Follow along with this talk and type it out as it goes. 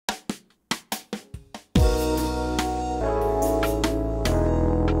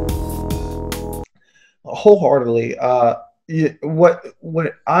wholeheartedly. I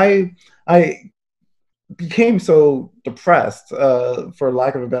became so depressed, for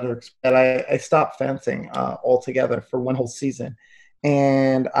lack of a better expression, that I stopped fencing altogether for one whole season,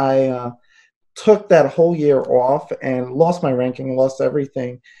 and I took that whole year off and lost my ranking, lost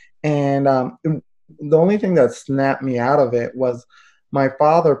everything, and the only thing that snapped me out of it was my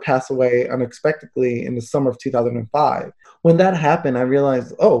father passed away unexpectedly in the summer of 2005. When that happened, I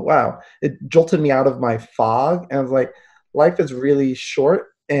realized, oh wow, it jolted me out of my fog, and I was like, life is really short,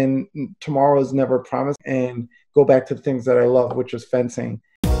 and tomorrow is never promised, and go back to the things that I love, which is fencing.